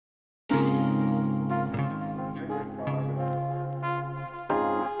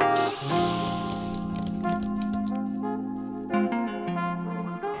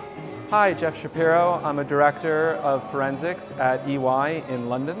Hi, Jeff Shapiro. I'm a director of forensics at EY in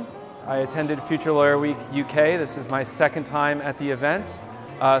London. I attended Future Lawyer Week UK. This is my second time at the event,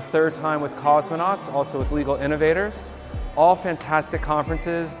 third time with Cosmonauts, also with Legal Innovators. All fantastic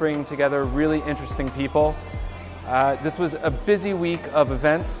conferences bringing together really interesting people. This was a busy week of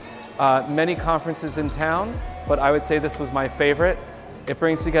events, many conferences in town, but I would say this was my favorite. It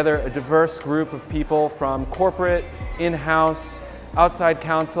brings together a diverse group of people from corporate, in-house, outside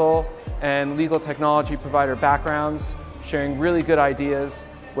counsel, and legal technology provider backgrounds, sharing really good ideas.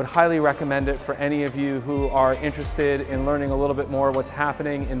 Would highly recommend it for any of you who are interested in learning a little bit more what's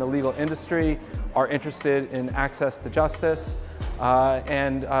happening in the legal industry, are interested in access to justice,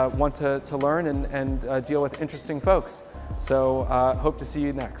 and want to learn and deal with interesting folks. So hope to see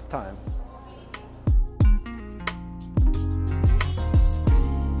you next time.